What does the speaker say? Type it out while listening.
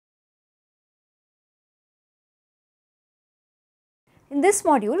In this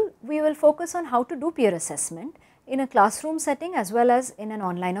module, we will focus on how to do peer assessment in a classroom setting as well as in an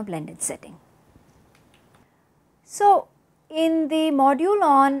online or blended setting. So, in the module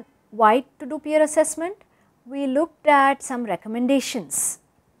on why to do peer assessment, we looked at some recommendations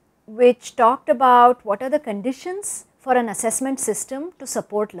which talked about what are the conditions for an assessment system to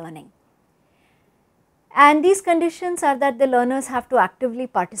support learning. And these conditions are that the learners have to actively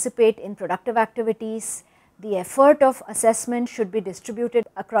participate in productive activities, the effort of assessment should be distributed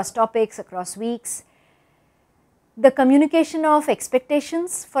across topics, across weeks, the communication of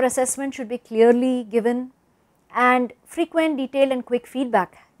expectations for assessment should be clearly given, and frequent, detailed and quick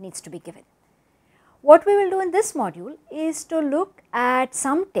feedback needs to be given. What we will do in this module is to look at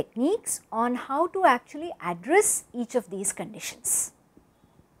some techniques on how to actually address each of these conditions.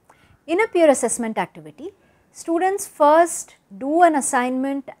 In a peer assessment activity, students first do an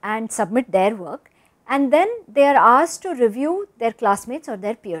assignment and submit their work, and then they are asked to review their classmates or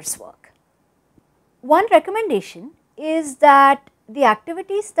their peers' work. One recommendation is that the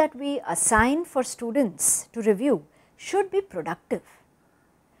activities that we assign for students to review should be productive.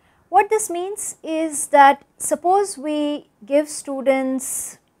 What this means is that suppose we give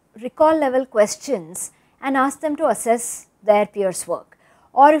students recall level questions and ask them to assess their peers' work,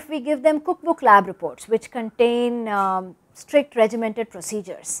 or if we give them cookbook lab reports which contain strict regimented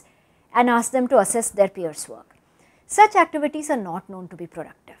procedures and ask them to assess their peers' work. Such activities are not known to be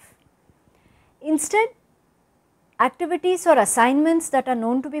productive. Instead, activities or assignments that are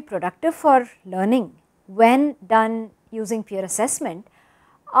known to be productive for learning when done using peer assessment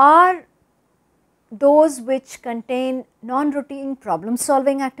are those which contain non-routine problem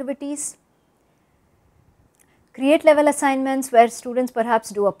solving activities, create level assignments where students perhaps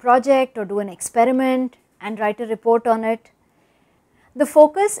do a project or do an experiment and write a report on it. The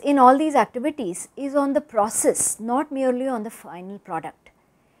focus in all these activities is on the process, not merely on the final product.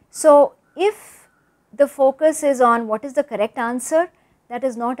 So, if the focus is on what is the correct answer, that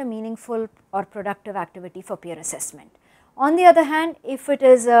is not a meaningful or productive activity for peer assessment. On the other hand, if it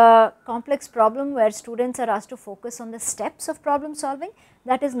is a complex problem where students are asked to focus on the steps of problem solving,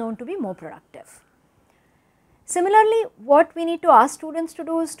 that is known to be more productive. Similarly, what we need to ask students to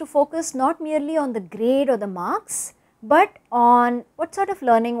do is to focus not merely on the grade or the marks, but on what sort of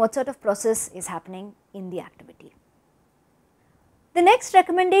learning, what sort of process is happening in the activity. The next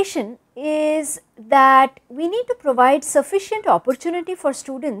recommendation is that we need to provide sufficient opportunity for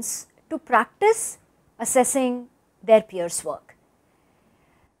students to practice assessing their peers' work.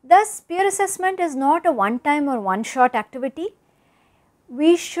 Thus, peer assessment is not a one-time or one-shot activity.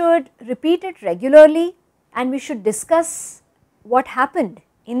 We should repeat it regularly and we should discuss what happened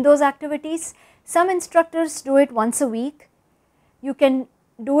in those activities. Some instructors do it once a week. You can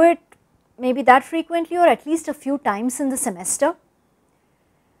do it maybe that frequently or at least a few times in the semester.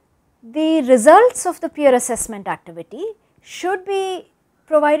 The results of the peer assessment activity should be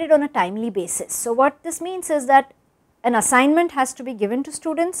provided on a timely basis. So, what this means is that an assignment has to be given to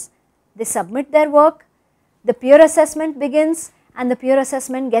students, they submit their work, the peer assessment begins and the peer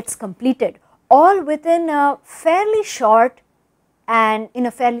assessment gets completed, all within a fairly short and in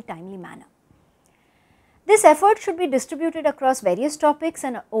a fairly timely manner. This effort should be distributed across various topics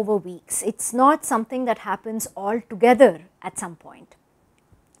and over weeks. It is not something that happens all together at some point.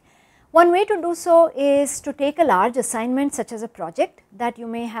 One way to do so is to take a large assignment such as a project that you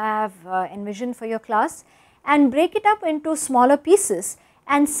may have envisioned for your class and break it up into smaller pieces,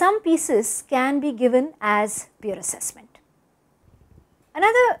 and some pieces can be given as peer assessment.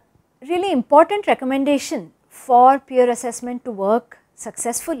 Another really important recommendation for peer assessment to work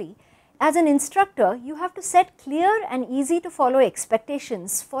successfully, as an instructor you have to set clear and easy to follow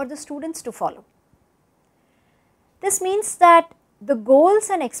expectations for the students to follow. This means that the goals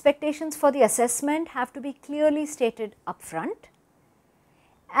and expectations for the assessment have to be clearly stated upfront,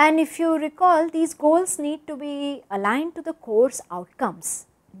 and if you recall, these goals need to be aligned to the course outcomes.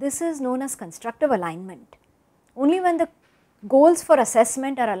 This is known as constructive alignment. Only when the goals for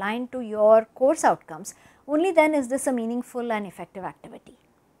assessment are aligned to your course outcomes, only then is this a meaningful and effective activity.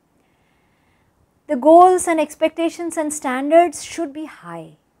 The goals and expectations and standards should be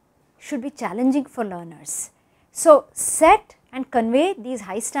high, should be challenging for learners. So, set and convey these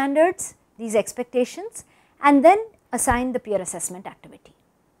high standards, these expectations, and then assign the peer assessment activity.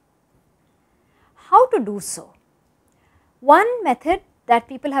 How to do so? One method that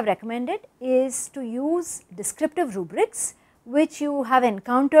people have recommended is to use descriptive rubrics which you have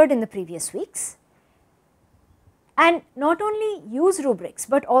encountered in the previous weeks, and not only use rubrics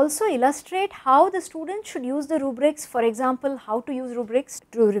but also illustrate how the students should use the rubrics, for example, how to use rubrics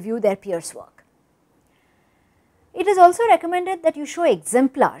to review their peers' work. It is also recommended that you show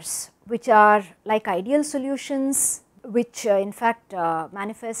exemplars, which are like ideal solutions, which in fact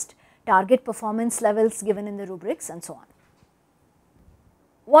manifest target performance levels given in the rubrics and so on.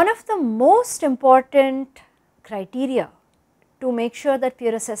 One of the most important criteria to make sure that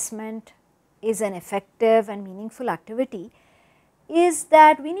peer assessment is an effective and meaningful activity is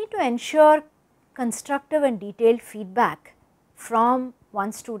that we need to ensure constructive and detailed feedback from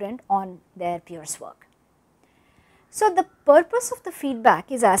one student on their peers' work. So, the purpose of the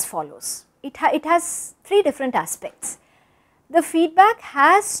feedback is as follows. It has three different aspects. The feedback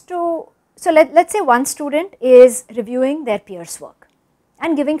has to, so let us say one student is reviewing their peers' work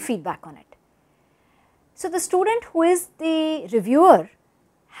and giving feedback on it. So, the student who is the reviewer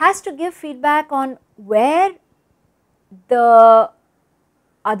has to give feedback on where the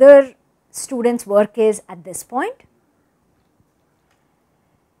other student's work is at this point.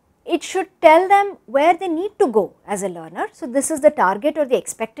 It should tell them where they need to go as a learner. So, this is the target or the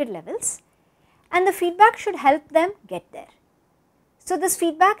expected levels, and the feedback should help them get there. So, this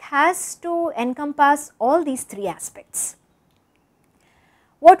feedback has to encompass all these three aspects.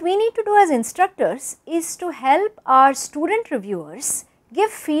 What we need to do as instructors is to help our student reviewers give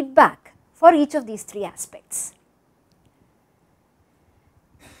feedback for each of these three aspects.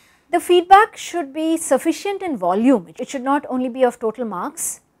 The feedback should be sufficient in volume. It should not only be of total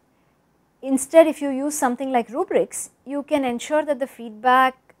marks. Instead, if you use something like rubrics, you can ensure that the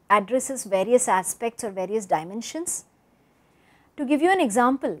feedback addresses various aspects or various dimensions. To give you an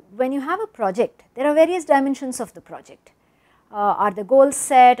example, when you have a project, there are various dimensions of the project. Are the goals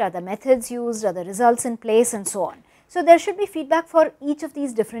set, are the methods used, are the results in place, and so on. So, there should be feedback for each of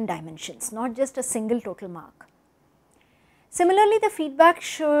these different dimensions, not just a single total mark. Similarly, the feedback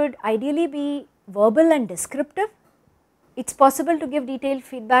should ideally be verbal and descriptive. It is possible to give detailed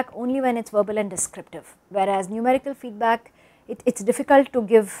feedback only when it is verbal and descriptive, whereas numerical feedback, it is difficult to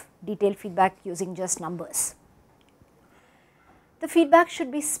give detailed feedback using just numbers. The feedback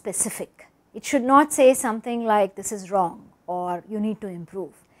should be specific. It should not say something like this is wrong or you need to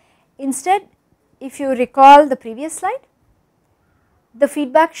improve. Instead, if you recall the previous slide, the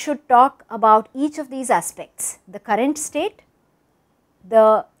feedback should talk about each of these aspects: the current state,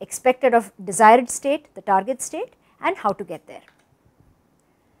 the expected or desired state, the target state, and how to get there.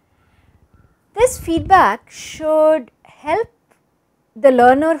 This feedback should help the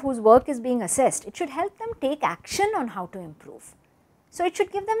learner whose work is being assessed. It should help them take action on how to improve. So, it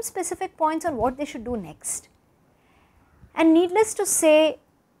should give them specific points on what they should do next. And needless to say,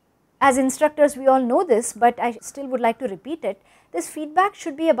 as instructors we all know this, but I still would like to repeat it, this feedback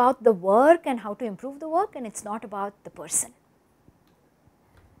should be about the work and how to improve the work, and it is not about the person.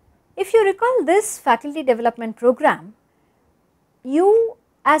 If you recall this faculty development program, you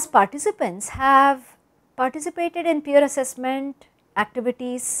as participants have participated in peer assessment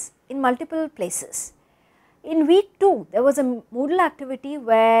activities in multiple places. In week 2, there was a Moodle activity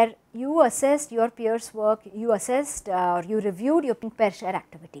where you assessed your peers' work, you assessed or you reviewed your pair share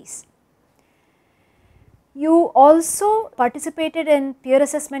activities. You also participated in peer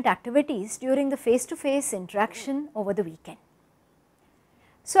assessment activities during the face-to-face interaction over the weekend.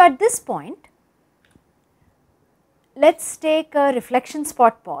 So, at this point, let us take a reflection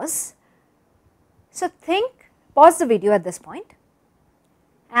spot pause. So, pause the video at this point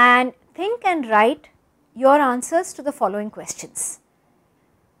and think and write your answers to the following questions.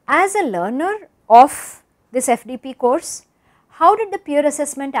 As a learner of this FDP course, how did the peer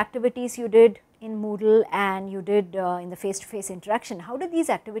assessment activities you did in Moodle and you did in the face-to-face interaction, how did these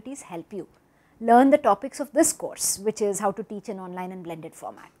activities help you learn the topics of this course, which is how to teach in online and blended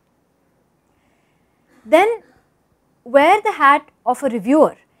format? Then wear the hat of a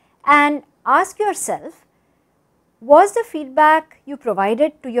reviewer and ask yourself, was the feedback you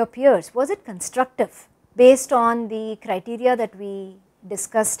provided to your peers, was it constructive based on the criteria that we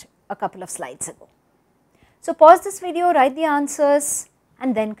discussed a couple of slides ago? So, pause this video, write the answers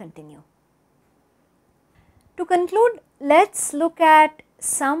and then continue. To conclude, let us look at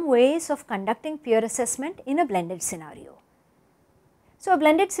some ways of conducting peer assessment in a blended scenario. So, a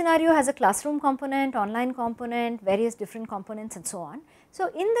blended scenario has a classroom component, online component, various different components and so on. So,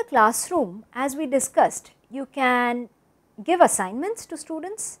 in the classroom, as we discussed, you can give assignments to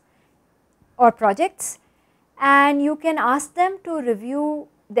students or projects, and you can ask them to review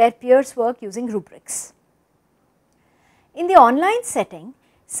their peers' work using rubrics. In the online setting,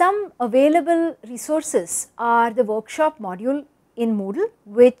 some available resources are the workshop module in Moodle,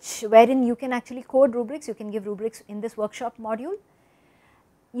 wherein you can actually code rubrics, you can give rubrics in this workshop module.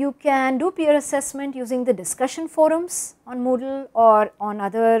 You can do peer assessment using the discussion forums on Moodle or on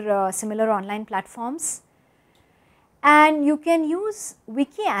other similar online platforms. and you can use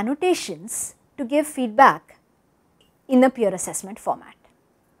wiki annotations to give feedback in a peer assessment format.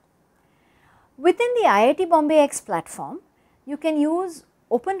 Within the IIT Bombay X platform, you can use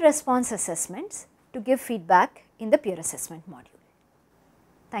open response assessments to give feedback in the peer assessment module.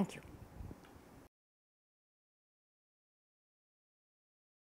 Thank you.